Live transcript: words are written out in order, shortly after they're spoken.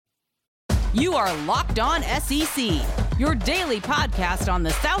You are Locked On SEC, your daily podcast on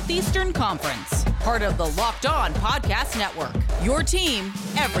the Southeastern Conference. Part of the Locked On Podcast Network, your team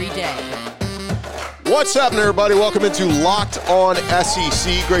every day. What's happening, everybody? Welcome into Locked On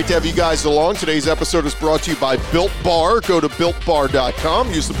SEC. Great to have you guys along. Today's episode is brought to you by Built Bar. Go to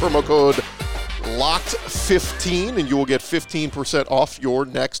BuiltBar.com. Use the promo code LOCKED15 and you will get 15% off your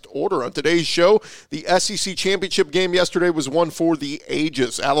next order. On today's show, the SEC championship game yesterday was one for the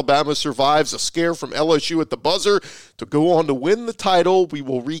ages. Alabama survives a scare from LSU at the buzzer to go on to win the title. We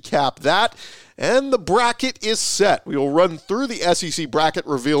will recap that. And the bracket is set. We will run through the SEC bracket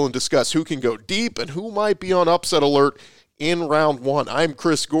reveal and discuss who can go deep and who might be on upset alert in round one. I'm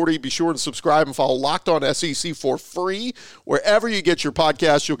Chris Gordy. Be sure to subscribe and follow Locked On SEC for free. Wherever you get your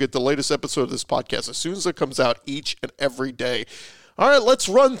podcast, you'll get the latest episode of this podcast as soon as it comes out each and every day. All right, let's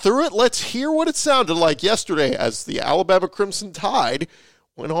run through it. Let's hear what it sounded like yesterday as the Alabama Crimson Tide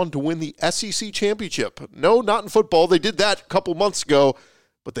went on to win the SEC championship. No, not in football. They did that a couple months ago,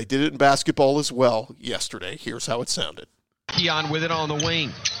 but they did it in basketball as well yesterday. Here's how it sounded. Keon with it on the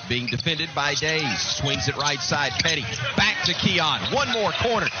wing, being defended by Days. Swings it right side, Petty. Back to Keon. One more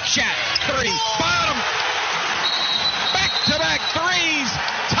corner. Shaq, three. Bottom. Back-to-back threes.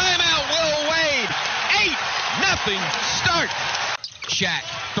 Timeout, Will Wade. 8-0 start. Shaq,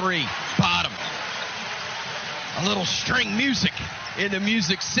 three. Bottom. A little string music in the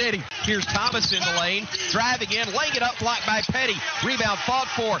Music City. Here's Thomas in the lane, driving in, laying it up, blocked by Petty. Rebound fought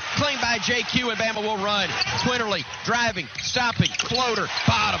for, claimed by JQ, and Bama will run. Quinterly driving, stopping, floater,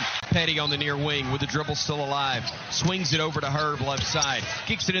 bottom. Petty on the near wing with the dribble still alive. Swings it over to Herb left side.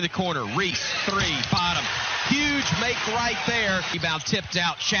 Kicks it in the corner. Reese, three, bottom. Huge make right there. Rebound tipped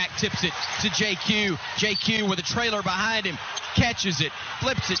out. Shaq tips it to JQ. JQ with a trailer behind him. Catches it,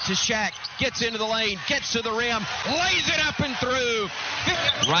 flips it to Shaq, gets into the lane, gets to the rim, lays it up and through.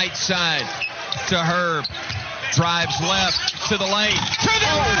 Right side to Herb, drives left to the lane, to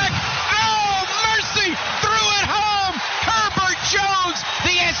the rack. Oh, mercy, threw it home. Herbert Jones,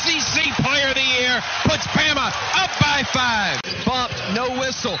 the SEC Player of the Year, puts Bama up by 5. Bumped, no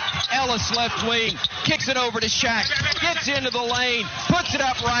whistle. Ellis left wing, kicks it over to Shaq, gets into the lane, puts it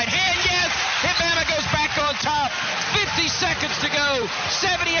up right hand, yes, and Bama goes back on top. 50 seconds to go.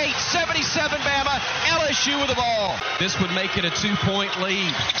 78-77 Bama. LSU with the ball. This would make it a 2-point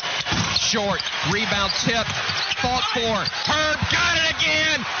lead. Short. Rebound tip. Fought for. Herb got it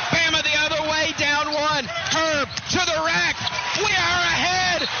again. Bama the other way. Down one. Herb to the rack. We are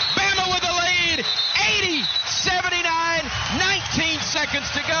ahead. Bama with the lead. 80-79. 19 seconds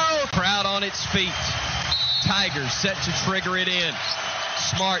to go. Crowd on its feet. Tigers set to trigger it in.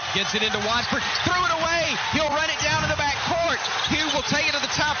 Smart gets it into Watford, threw it away. He'll run it down in the back court. Hugh will take it to the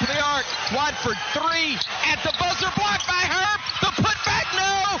top of the arc. Watford, three at the buzzer, blocked by Herb. The putback,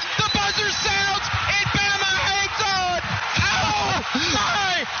 no. The buzzer sounds, and Bama hangs on. Oh,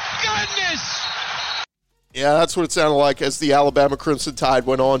 my goodness. Yeah, that's what it sounded like as the Alabama Crimson Tide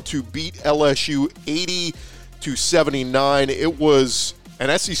went on to beat LSU 80-79. It was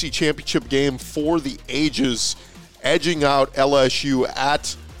an SEC championship game for the ages, edging out LSU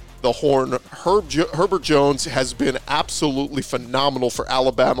at the Horn. Herbert Jones has been absolutely phenomenal for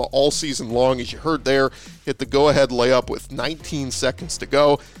Alabama all season long. As you heard there, hit the go-ahead layup with 19 seconds to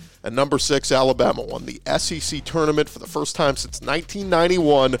go. And number 6, Alabama won the SEC tournament for the first time since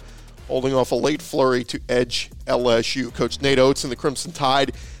 1991, holding off a late flurry to edge LSU. Coach Nate Oates and the Crimson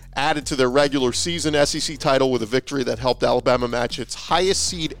Tide added to their regular season SEC title with a victory that helped Alabama match its highest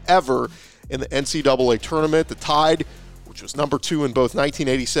seed ever in the NCAA tournament. The Tide, which was number 2 in both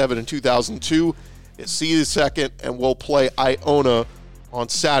 1987 and 2002, is seeded second and will play Iona on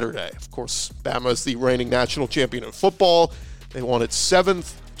Saturday. Of course, Bama is the reigning national champion in football. They won its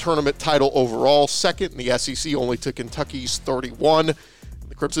 7th tournament title overall, second in the SEC, only to Kentucky's 31.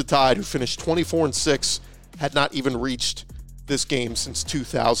 The Crimson Tide, who finished 24-6, had not even reached this game since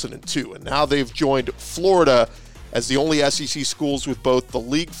 2002. And now they've joined Florida as the only SEC schools with both the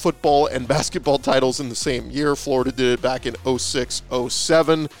league football and basketball titles in the same year. Florida did it back in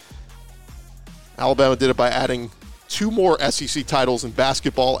 06-07. Alabama did it by adding 2 more SEC titles in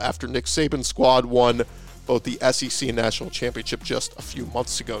basketball after Nick Saban's squad won both the SEC and national championship just a few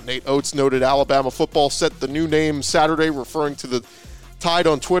months ago. Nate Oates noted Alabama football set the new name Saturday, referring to the Tide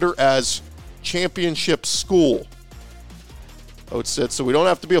on Twitter as Championship School. Oates said, so we don't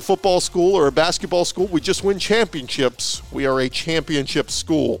have to be a football school or a basketball school. We just win championships. We are a championship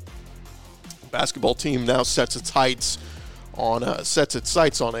school. The basketball team now sets its sights on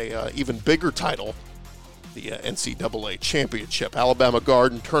a even bigger title, the NCAA championship. Alabama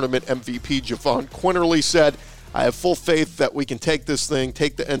guard and tournament MVP Javon Quinterly said, I have full faith that we can take this thing,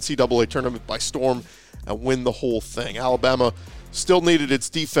 take the NCAA tournament by storm, and win the whole thing. Alabama still needed its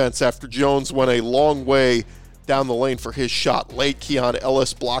defense after Jones went a long way down the lane for his shot late. Keon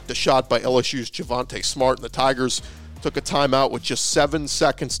Ellis blocked a shot by LSU's Javonte Smart, and the Tigers took a timeout with just 7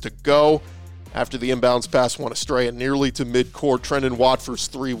 seconds to go after the inbounds pass went astray and nearly to midcourt. Trendon Watford's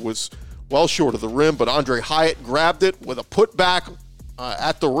three was well short of the rim, but Andre Hyatt grabbed it with a putback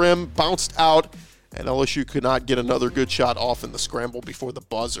at the rim, bounced out, and LSU could not get another good shot off in the scramble before the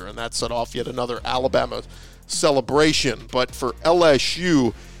buzzer, and that set off yet another Alabama celebration. But for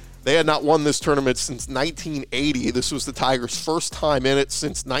LSU, they had not won this tournament since 1980. This was the Tigers' first time in it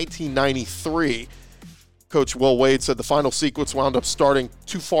since 1993. Coach Will Wade said the final sequence wound up starting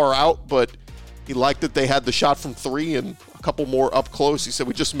too far out, but he liked that they had the shot from three and a couple more up close. He said,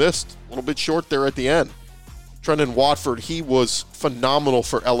 we just missed a little bit short there at the end. Trendon Watford, he was phenomenal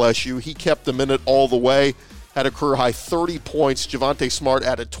for LSU. He kept them in it all the way, had a career-high 30 points. Javonte Smart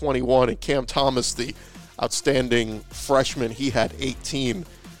added 21, and Cam Thomas, the outstanding freshman, he had 18.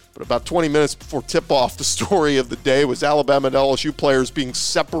 But about 20 minutes before tip-off, the story of the day was Alabama and LSU players being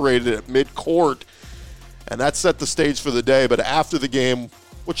separated at midcourt, and that set the stage for the day. But after the game,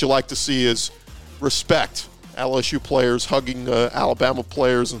 what you like to see is respect. LSU players hugging Alabama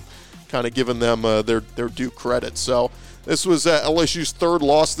players and kind of giving them their due credit. So this was LSU's third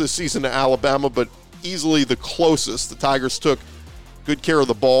loss this season to Alabama, but easily the closest. The Tigers took good care of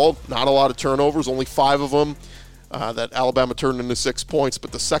the ball, not a lot of turnovers, only 5 of them that Alabama turned into 6 points,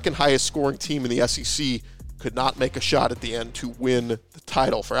 but the second highest scoring team in the SEC could not make a shot at the end to win the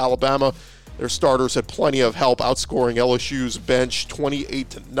title. For Alabama, their starters had plenty of help, outscoring LSU's bench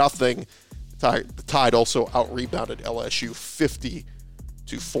 28-0. The Tide also out-rebounded LSU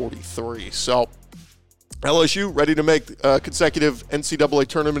 50-43. So LSU ready to make consecutive NCAA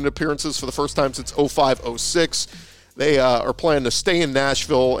tournament appearances for the first time since 05-06. They are planning to stay in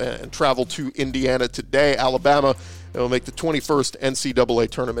Nashville and travel to Indiana today. Alabama will make the 21st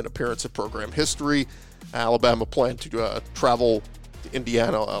NCAA tournament appearance in program history. Alabama planned to travel to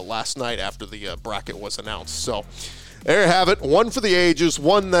Indiana last night after the bracket was announced. So there you have it. One for the ages,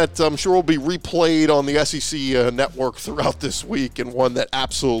 one that I'm sure will be replayed on the SEC network throughout this week, and one that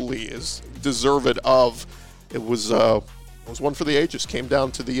absolutely is deserved of. It was one for the ages. Came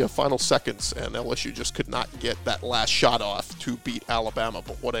down to the final seconds, and LSU just could not get that last shot off to beat Alabama.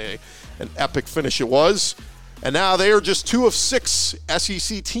 But what an epic finish it was. And now they are just 2 of 6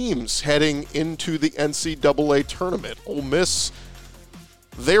 SEC teams heading into the NCAA tournament. Ole Miss,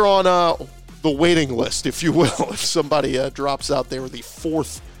 they're on the waiting list, if you will. If somebody drops out, they were the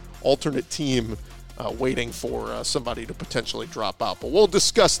 4th alternate team waiting for somebody to potentially drop out. But we'll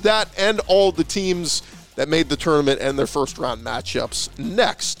discuss that and all the teams that made the tournament and their first round matchups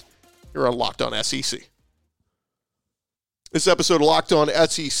next here on Locked On SEC. This episode of Locked On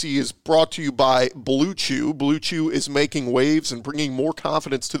SEC is brought to you by Blue Chew. Blue Chew is making waves and bringing more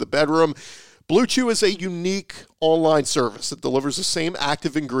confidence to the bedroom. Blue Chew is a unique online service that delivers the same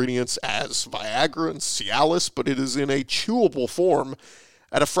active ingredients as Viagra and Cialis, but it is in a chewable form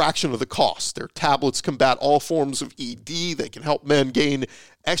at a fraction of the cost. Their tablets combat all forms of ED. They can help men gain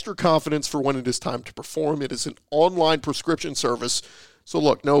extra confidence for when it is time to perform. It is an online prescription service. So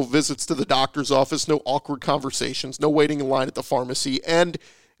look, no visits to the doctor's office, no awkward conversations, no waiting in line at the pharmacy, and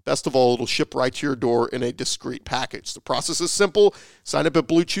best of all, it'll ship right to your door in a discreet package. The process is simple. Sign up at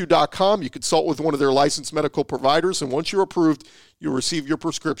BlueChew.com. You consult with one of their licensed medical providers, and once you're approved, you'll receive your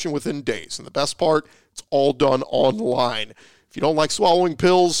prescription within days. And the best part, it's all done online. If you don't like swallowing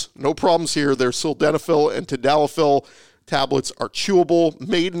pills, no problems here. Their sildenafil and tadalafil tablets are chewable,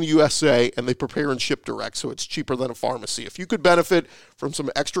 made in the USA, and they prepare and ship direct, so it's cheaper than a pharmacy. If you could benefit from some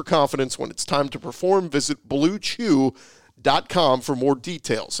extra confidence when it's time to perform, visit BlueChew.com for more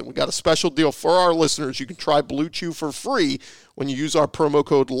details. And we got a special deal for our listeners. You can try Blue Chew for free when you use our promo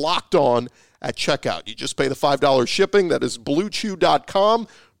code LOCKEDON at checkout. You just pay the $5 shipping. That is BlueChew.com,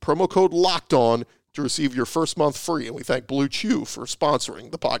 promo code LOCKEDON to receive your first month free. And we thank Blue Chew for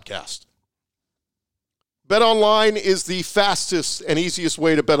sponsoring the podcast. BetOnline is the fastest and easiest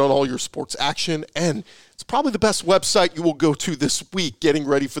way to bet on all your sports action, and it's probably the best website you will go to this week getting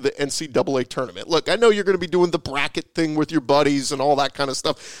ready for the NCAA tournament. Look, I know you're going to be doing the bracket thing with your buddies and all that kind of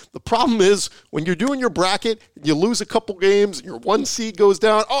stuff. The problem is when you're doing your bracket, you lose a couple games, and your 1 seed goes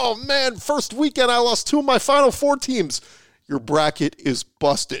down. Oh, man, first weekend I lost 2 of my Final Four teams. Your bracket is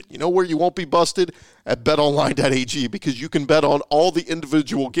busted. You know where you won't be busted? At betonline.ag, because you can bet on all the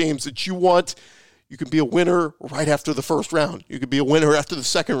individual games that you want. You could be a winner right after the first round. You could be a winner after the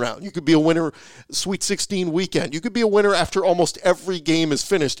second round. You could be a winner Sweet 16 weekend. You could be a winner after almost every game is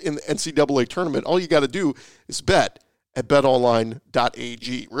finished in the NCAA tournament. All you got to do is bet at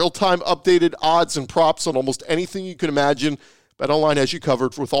betonline.ag. Real-time updated odds and props on almost anything you can imagine. BetOnline has you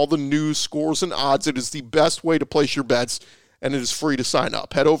covered with all the news, scores, and odds. It is the best way to place your bets, and it is free to sign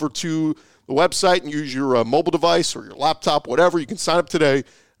up. Head over to the website and use your mobile device or your laptop, whatever. You can sign up today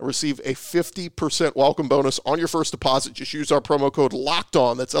and receive a 50% welcome bonus on your first deposit. Just use our promo code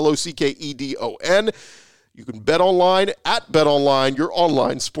LOCKEDON. That's LOCKEDON. You can bet online at BetOnline, your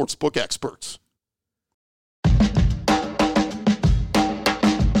online sportsbook experts.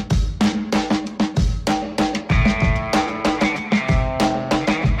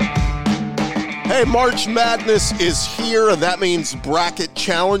 Hey, March Madness is here, and that means bracket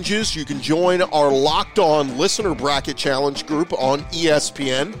challenges. You can join our Locked On Listener Bracket Challenge group on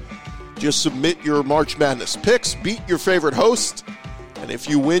ESPN. Just submit your March Madness picks, beat your favorite host, and if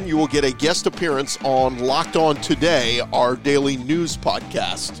you win, you will get a guest appearance on Locked On Today, our daily news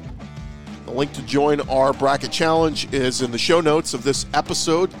podcast. The link to join our bracket challenge is in the show notes of this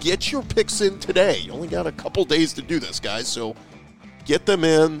episode. Get your picks in today. You only got a couple days to do this, guys, so get them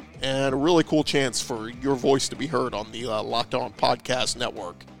in, and a really cool chance for your voice to be heard on the Locked On Podcast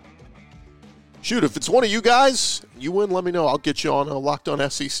Network. Shoot, if it's one of you guys, you win, let me know. I'll get you on Locked On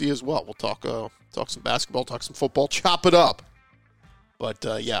SEC as well. We'll talk some basketball, talk some football, chop it up. But,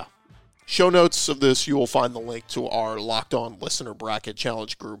 yeah, show notes of this, you will find the link to our Locked On Listener Bracket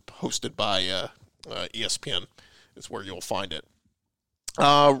Challenge group hosted by ESPN is where you'll find it.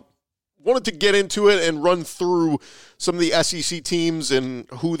 Wanted to get into it and run through some of the SEC teams and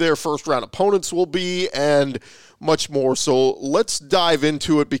who their first-round opponents will be and much more. So let's dive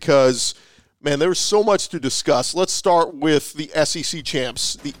into it because, man, there's so much to discuss. Let's start with the SEC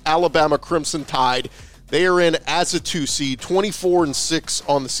champs, the Alabama Crimson Tide. They are in as a 2 seed, 24-6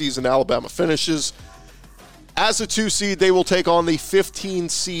 on the season. Alabama finishes. As a 2 seed, they will take on the 15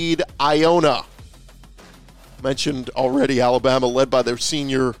 seed Iona. Mentioned already, Alabama led by their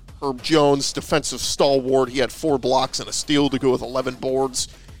senior Herb Jones, defensive stalwart. He had 4 blocks and a steal to go with 11 boards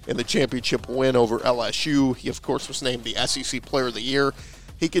in the championship win over LSU. He, of course, was named the SEC Player of the Year.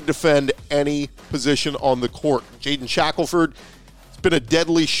 He could defend any position on the court. Jaden Shackelford has been a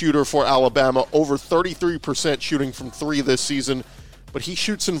deadly shooter for Alabama, over 33% shooting from 3 this season, but he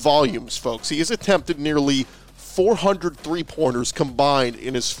shoots in volumes, folks. He has attempted nearly 400 three-pointers combined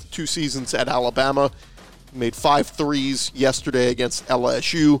in his 2 seasons at Alabama. He made 5 threes yesterday against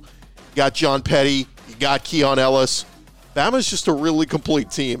LSU. You got John Petty. You got Keon Ellis. Bama's just a really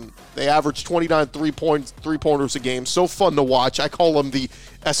complete team. They average 29 three-pointers a game. So fun to watch. I call them the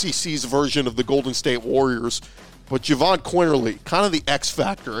SEC's version of the Golden State Warriors. But Javon Quinterly, kind of the X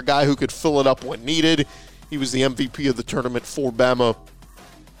factor, a guy who could fill it up when needed. He was the MVP of the tournament for Bama.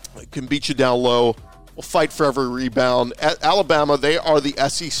 He can beat you down low. Will fight for every rebound. At Alabama, they are the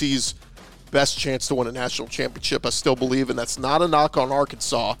SEC's best chance to win a national championship, I still believe, and that's not a knock on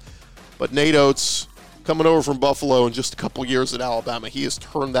Arkansas. But Nate Oates, coming over from Buffalo in just a couple years at Alabama, he has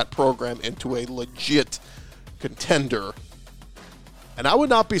turned that program into a legit contender. And I would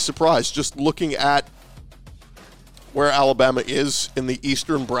not be surprised just looking at where Alabama is in the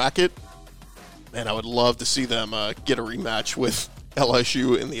Eastern bracket. Man, I would love to see them get a rematch with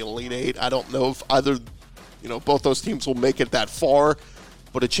LSU in the Elite Eight. I don't know if both those teams will make it that far,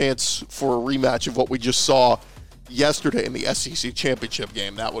 but a chance for a rematch of what we just saw yesterday in the SEC championship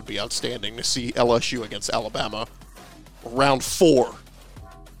game. That would be outstanding to see LSU against Alabama round 4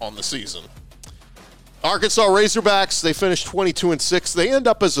 on the season. Arkansas Razorbacks, they finished 22-6. They end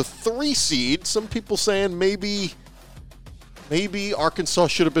up as a 3 seed. Some people saying maybe Arkansas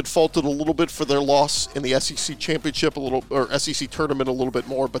should have been faulted a little bit for their loss in the SEC championship or SEC tournament a little bit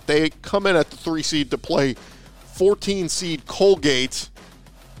more, but they come in at the 3 seed to play 14 seed Colgate.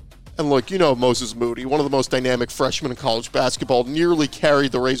 And look, Moses Moody, one of the most dynamic freshmen in college basketball, nearly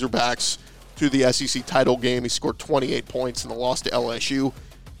carried the Razorbacks to the SEC title game. He scored 28 points in the loss to LSU.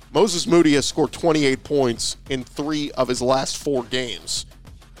 Moses Moody has scored 28 points in 3 of his last 4 games.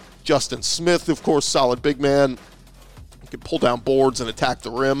 Justin Smith, of course, solid big man. He can pull down boards and attack the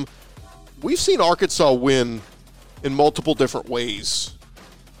rim. We've seen Arkansas win in multiple different ways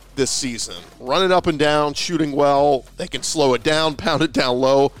this season. Running up and down, shooting well. They can slow it down, pound it down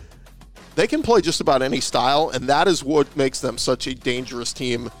low. They can play just about any style, and that is what makes them such a dangerous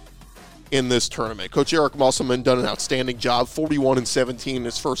team in this tournament. Coach Eric Musselman done an outstanding job, 41-17 in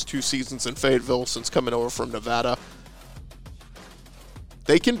his first 2 seasons in Fayetteville since coming over from Nevada.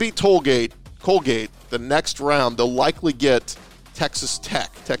 They can beat Colgate the next round. They'll likely get Texas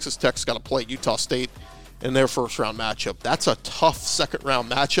Tech. Texas Tech's got to play Utah State in their first-round matchup. That's a tough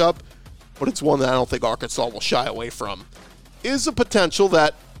second-round matchup, but it's one that I don't think Arkansas will shy away from. Is a potential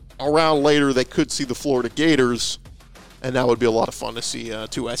that a round later they could see the Florida Gators, and that would be a lot of fun to see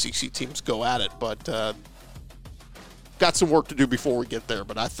two SEC teams go at it. But got some work to do before we get there.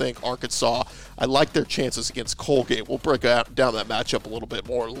 But I think Arkansas, I like their chances against Colgate. We'll break down that matchup a little bit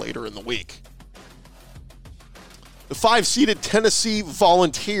more later in the week. The 5-seeded Tennessee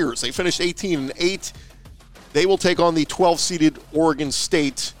Volunteers, they finished 18-8. They will take on the 12-seeded Oregon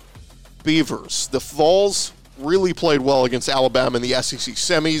State Beavers. The Vols really played well against Alabama in the SEC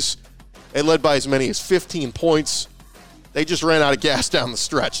semis. They led by as many as 15 points. They just ran out of gas down the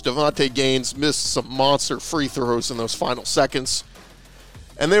stretch. Devontae Gaines missed some monster free throws in those final seconds.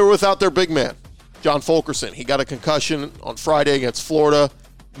 And they were without their big man, John Fulkerson. He got a concussion on Friday against Florida,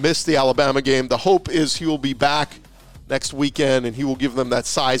 missed the Alabama game. The hope is he will be back next weekend, and he will give them that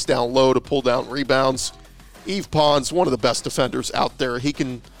size down low to pull down rebounds. Yves Pons, one of the best defenders out there. He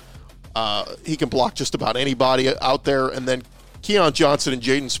can block just about anybody out there. And then Keon Johnson and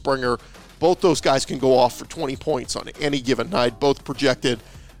Jaden Springer, both those guys can go off for 20 points on any given night, both projected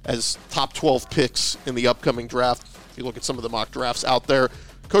as top 12 picks in the upcoming draft. If you look at some of the mock drafts out there,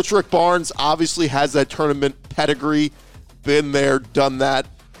 Coach Rick Barnes obviously has that tournament pedigree, been there, done that.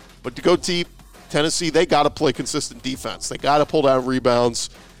 But to go deep, Tennessee, they got to play consistent defense. They got to pull down rebounds,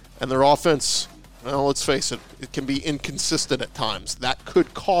 and their offense, well, let's face it, it can be inconsistent at times. That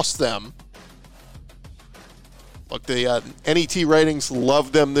could cost them. Look, the NET ratings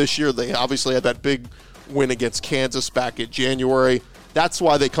love them this year. They obviously had that big win against Kansas back in January. That's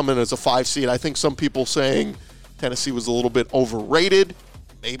why they come in as a 5 seed. I think some people saying Tennessee was a little bit overrated,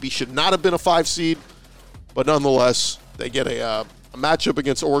 maybe should not have been a 5 seed, but nonetheless, they get a matchup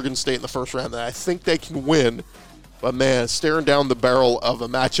against Oregon State in the first round that I think they can win. But man, staring down the barrel of a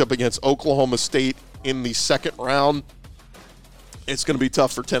matchup against Oklahoma State in the second round, it's going to be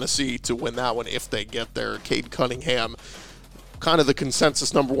tough for Tennessee to win that one if they get there. Cade Cunningham, kind of the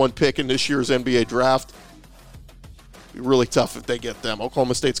consensus number 1 pick in this year's NBA draft. Be really tough if they get them.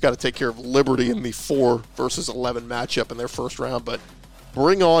 Oklahoma State's got to take care of Liberty in the 4 versus 11 matchup in their first round, but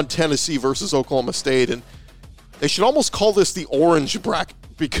bring on Tennessee versus Oklahoma State, and they should almost call this the orange bracket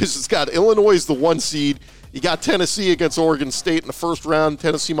because it's got Illinois as the 1 seed. You got Tennessee against Oregon State in the first round.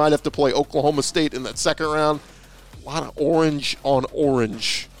 Tennessee might have to play Oklahoma State in that second round. A lot of orange on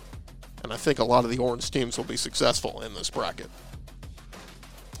orange, and I think a lot of the orange teams will be successful in this bracket.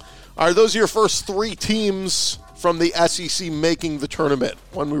 All right, those are your first 3 teams from the SEC making the tournament.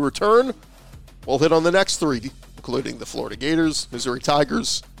 When we return, we'll hit on the next 3, including the Florida Gators, Missouri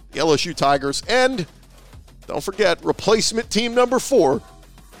Tigers, the LSU Tigers, and don't forget, replacement team number 4,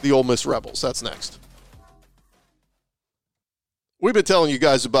 the Ole Miss Rebels. That's next. We've been telling you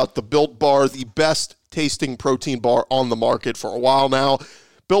guys about the Built Bar, the best tasting protein bar on the market for a while now.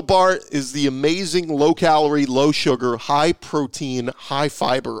 Built Bar is the amazing low-calorie, low-sugar, high-protein,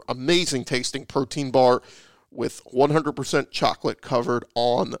 high-fiber, amazing tasting protein bar with 100% chocolate covered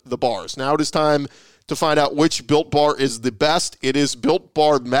on the bars. Now it is time to find out which Built Bar is the best. It is Built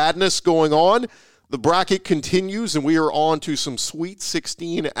Bar Madness going on. The bracket continues, and we are on to some Sweet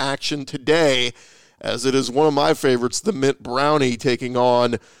 16 action today, as it is one of my favorites, the Mint Brownie, taking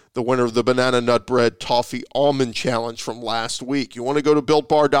on the winner of the Banana Nut Bread Toffee Almond Challenge from last week. You want to go to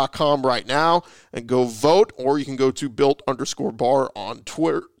BuiltBar.com right now and go vote, or you can go to Built_Bar on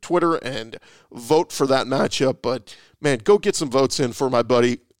Twitter and vote for that matchup. But, man, go get some votes in for my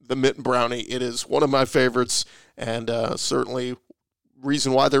buddy, the Mint Brownie. It is one of my favorites, and certainly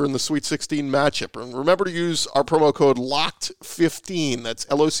reason why they're in the Sweet 16 matchup. And remember to use our promo code LOCKED15. That's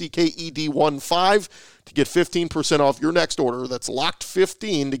LOCKED15 to get 15% off your next order. That's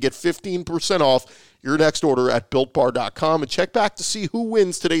LOCKED15 to get 15% off your next order at BuiltBar.com. And check back to see who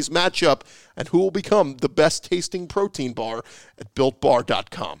wins today's matchup and who will become the best tasting protein bar at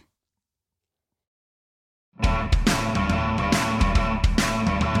BuiltBar.com.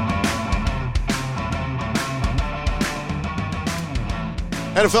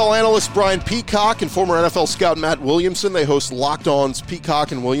 NFL analyst Brian Peacock and former NFL scout Matt Williamson, they host Locked On's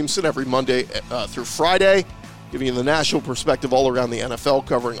Peacock and Williamson every Monday through Friday, giving you the national perspective all around the NFL,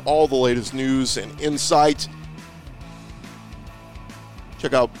 covering all the latest news and insight.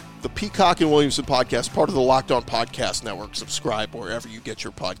 Check out the Peacock and Williamson podcast, part of the Locked On Podcast Network. Subscribe wherever you get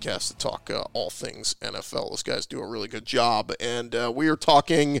your podcasts to talk all things NFL. Those guys do a really good job. And we are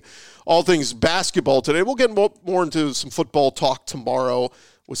talking all things basketball today. We'll get more into some football talk tomorrow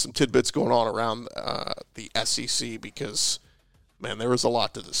with some tidbits going on around the SEC because, man, there is a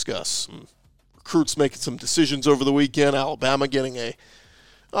lot to discuss. Some recruits making some decisions over the weekend. Alabama getting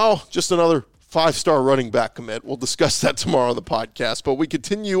just another 5-star running back commit. We'll discuss that tomorrow on the podcast. But we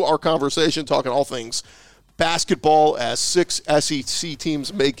continue our conversation talking all things basketball as 6 SEC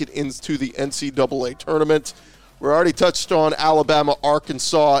teams make it into the NCAA tournament. We already touched on Alabama,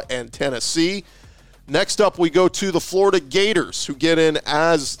 Arkansas, and Tennessee. Next up, we go to the Florida Gators, who get in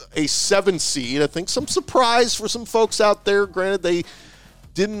as a 7 seed. I think some surprise for some folks out there. Granted, they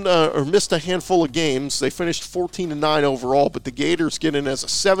didn't or missed a handful of games. They finished 14-9 overall, but the Gators get in as a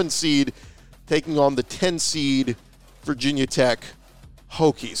 7 seed, taking on the 10 seed Virginia Tech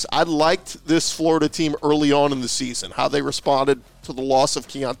Hokies. I liked this Florida team early on in the season, how they responded to the loss of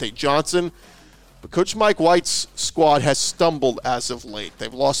Keontae Johnson. But Coach Mike White's squad has stumbled as of late.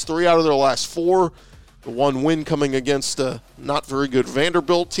 They've lost 3 out of their last 4. The one win coming against a not very good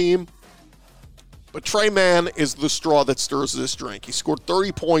Vanderbilt team. But Trey Mann is the straw that stirs this drink. He scored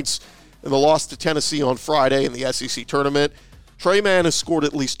 30 points in the loss to Tennessee on Friday in the SEC tournament. Trey Mann has scored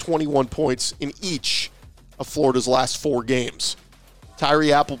at least 21 points in each of Florida's last 4 games.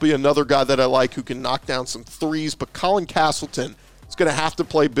 Tyree Appleby, another guy that I like who can knock down some threes, but Colin Castleton is going to have to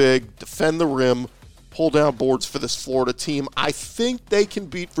play big, defend the rim, pull down boards for this Florida team. I think they can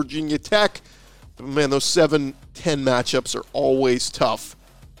beat Virginia Tech. But man, those 7-10 matchups are always tough.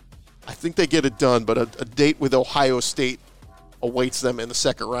 I think they get it done, but a date with Ohio State awaits them in the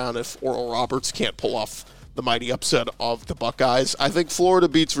second round if Oral Roberts can't pull off the mighty upset of the Buckeyes. I think Florida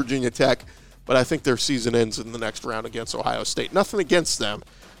beats Virginia Tech, but I think their season ends in the next round against Ohio State. Nothing against them,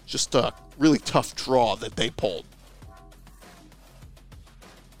 just a really tough draw that they pulled.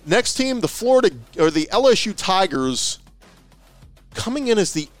 Next team, the LSU Tigers, coming in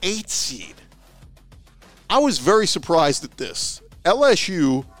as the 8th seed. I was very surprised at this.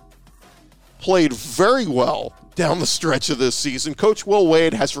 LSU played very well down the stretch of this season. Coach Will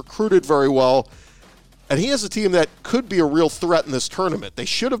Wade has recruited very well, and he has a team that could be a real threat in this tournament. They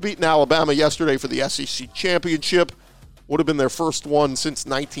should have beaten Alabama yesterday for the SEC championship. Would have been their first one since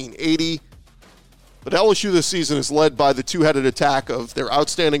 1980. But LSU this season is led by the two-headed attack of their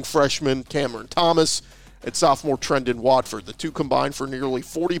outstanding freshman Cameron Thomas and sophomore Trendon Watford. The two combined for nearly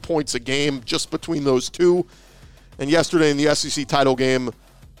 40 points a game just between those two. And yesterday in the SEC title game,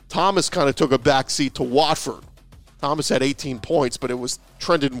 Thomas kind of took a backseat to Watford. Thomas had 18 points, but it was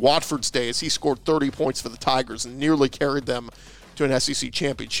Trendon Watford's day as he scored 30 points for the Tigers and nearly carried them to an SEC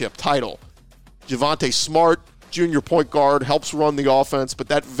championship title. Javonte Smart, junior point guard, helps run the offense, but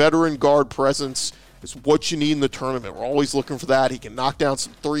that veteran guard presence is what you need in the tournament. We're always looking for that. He can knock down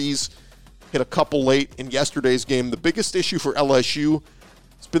some threes, hit a couple late in yesterday's game. The biggest issue for LSU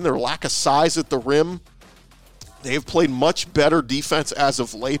has been their lack of size at the rim. They have played much better defense as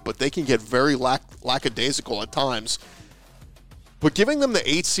of late, but they can get very lackadaisical at times. But giving them the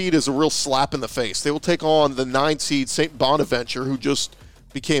 8th seed is a real slap in the face. They will take on the 9 seed St. Bonaventure, who just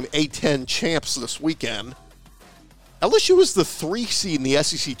became A-10 champs this weekend. LSU was the 3 seed in the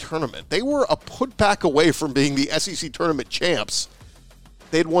SEC tournament. They were a putback away from being the SEC tournament champs.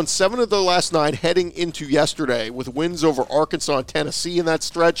 They had won 7 of their last 9 heading into yesterday with wins over Arkansas and Tennessee in that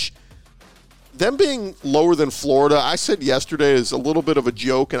stretch. Them being lower than Florida, I said yesterday, is a little bit of a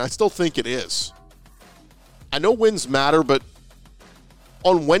joke, and I still think it is. I know wins matter, but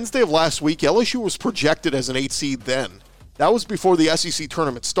on Wednesday of last week, LSU was projected as an 8 seed then. That was before the SEC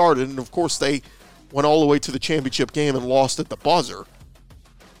tournament started, and of course they went all the way to the championship game and lost at the buzzer.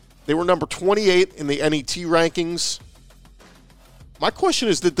 They were number 28 in the NET rankings. My question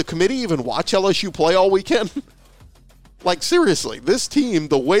is, did the committee even watch LSU play all weekend? Like, seriously, this team,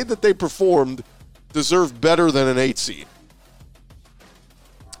 the way that they performed, deserved better than an 8 seed.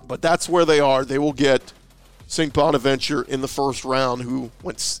 But that's where they are. They will get St. Bonaventure in the first round, who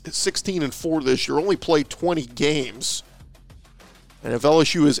went 16-4 this year, only played 20 games. And if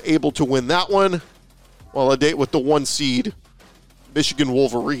LSU is able to win that one, well, a date with the 1 seed Michigan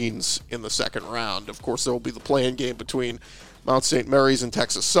Wolverines in the second round. Of course, there will be the play-in game between Mount St. Mary's and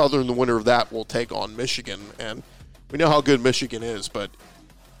Texas Southern. The winner of that will take on Michigan. And we know how good Michigan is, but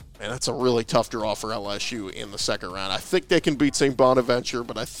man, that's a really tough draw for LSU in the second round. I think they can beat St. Bonaventure,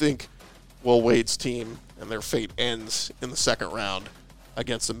 but I think Will Wade's team and their fate ends in the second round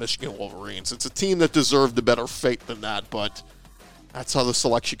against the Michigan Wolverines. It's a team that deserved a better fate than that, but that's how the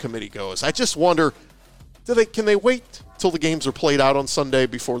selection committee goes. I just wonder, can they wait till the games are played out on Sunday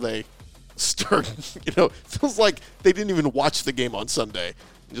before they start? It feels like they didn't even watch the game on Sunday.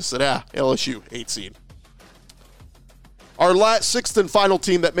 Just said, LSU, 8 seed. Our sixth and final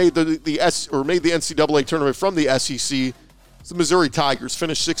team that made the NCAA tournament from the SEC is the Missouri Tigers.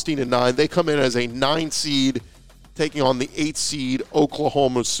 Finished 16-9. They come in as a 9 seed taking on the 8th seed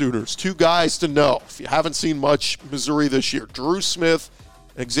Oklahoma Sooners. Two guys to know. If you haven't seen much Missouri this year, Drew Smith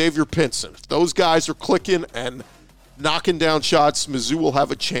and Xavier Pinson. If those guys are clicking and knocking down shots, Mizzou will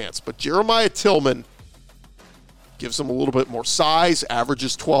have a chance. But Jeremiah Tillman gives them a little bit more size,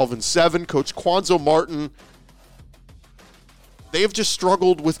 averages 12-7. Coach Quanzo Martin, they have just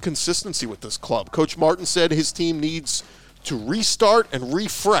struggled with consistency with this club. Coach Martin said his team needs to restart and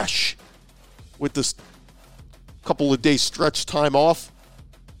refresh with this couple of days stretch time off.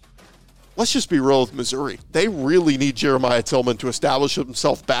 Let's just be real with Missouri. They really need Jeremiah Tillman to establish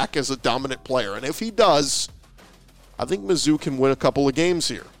himself back as a dominant player. And if he does, I think Mizzou can win a couple of games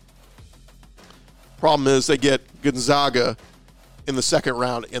here. Problem is they get Gonzaga in the second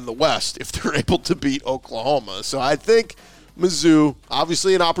round in the West if they're able to beat Oklahoma. So I think Mizzou,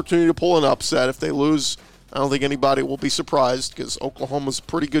 obviously an opportunity to pull an upset. If they lose, I don't think anybody will be surprised because Oklahoma's a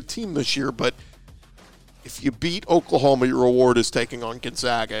pretty good team this year. But if you beat Oklahoma, your reward is taking on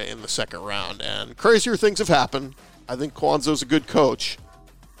Gonzaga in the second round. And crazier things have happened. I think Kwanzo's a good coach.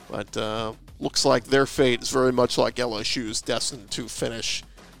 But looks like their fate is very much like LSU's, destined to finish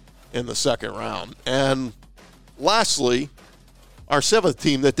in the second round. And lastly, our 7th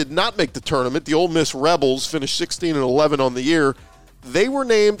team that did not make the tournament, the Ole Miss Rebels, finished 16-11 on the year. They were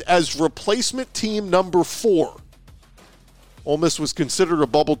named as replacement team number 4. Ole Miss was considered a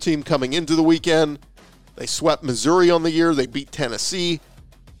bubble team coming into the weekend. They swept Missouri on the year. They beat Tennessee.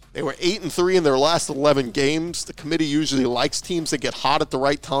 They were 8-3 in their last 11 games. The committee usually likes teams that get hot at the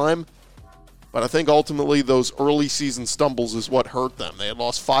right time. But I think ultimately those early season stumbles is what hurt them. They had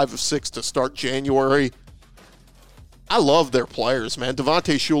lost 5 of 6 to start January. I love their players, man.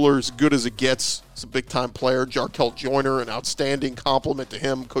 Devontae Shuler is good as it gets. He's a big-time player. Jarkel Joyner, an outstanding compliment to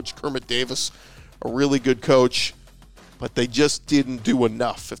him. Coach Kermit Davis, a really good coach. But they just didn't do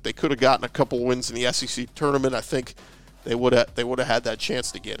enough. If they could have gotten a couple wins in the SEC tournament, I think they would have had that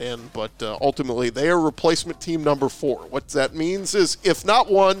chance to get in. But ultimately, they are replacement team number 4. What that means is if not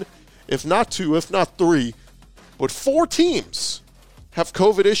 1, if not 2, if not 3, but 4 teams have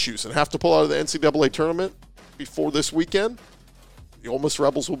COVID issues and have to pull out of the NCAA tournament before this weekend, the Ole Miss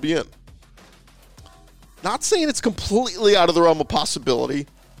Rebels will be in. Not saying it's completely out of the realm of possibility,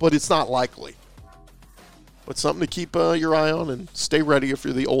 but it's not likely. But something to keep your eye on and stay ready if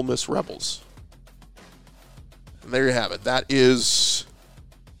you're the Ole Miss Rebels. And there you have it. That is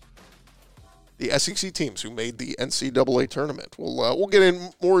the SEC teams who made the NCAA tournament. We'll get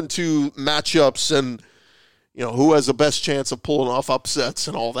in more into matchups and who has the best chance of pulling off upsets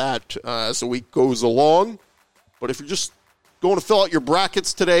and all that as the week goes along. But if you're just going to fill out your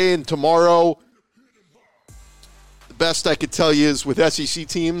brackets today and tomorrow, the best I could tell you is with SEC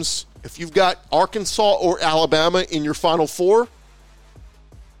teams, if you've got Arkansas or Alabama in your Final Four,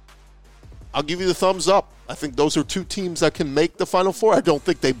 I'll give you the thumbs up. I think those are 2 teams that can make the Final Four. I don't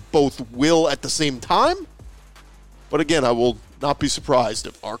think they both will at the same time. But again, I will not be surprised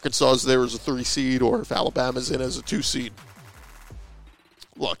if Arkansas is there as a 3 seed or if Alabama's in as a 2 seed.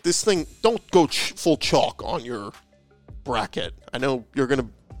 Look, this thing, don't go full chalk on your bracket. I know you're going to,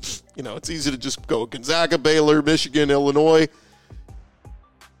 it's easy to just go Gonzaga, Baylor, Michigan, Illinois.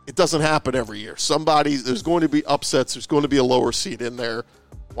 It doesn't happen every year. There's going to be upsets. There's going to be a lower seed in there.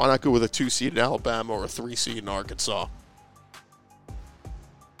 Why not go with a 2 seed in Alabama or a 3 seed in Arkansas?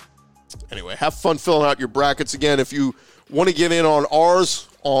 Anyway, have fun filling out your brackets. Again, if you want to get in on ours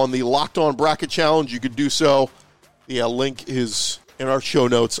on the Locked On Bracket Challenge, you could do so. The link is in our show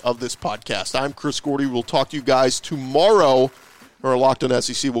notes of this podcast. I'm Chris Gordy. We'll talk to you guys tomorrow for Locked On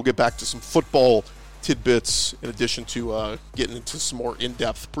SEC. We'll get back to some football tidbits in addition to getting into some more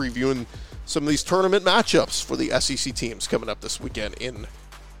in-depth previewing some of these tournament matchups for the SEC teams coming up this weekend in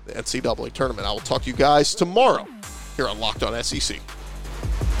the NCAA tournament. I will talk to you guys tomorrow here on Locked On SEC.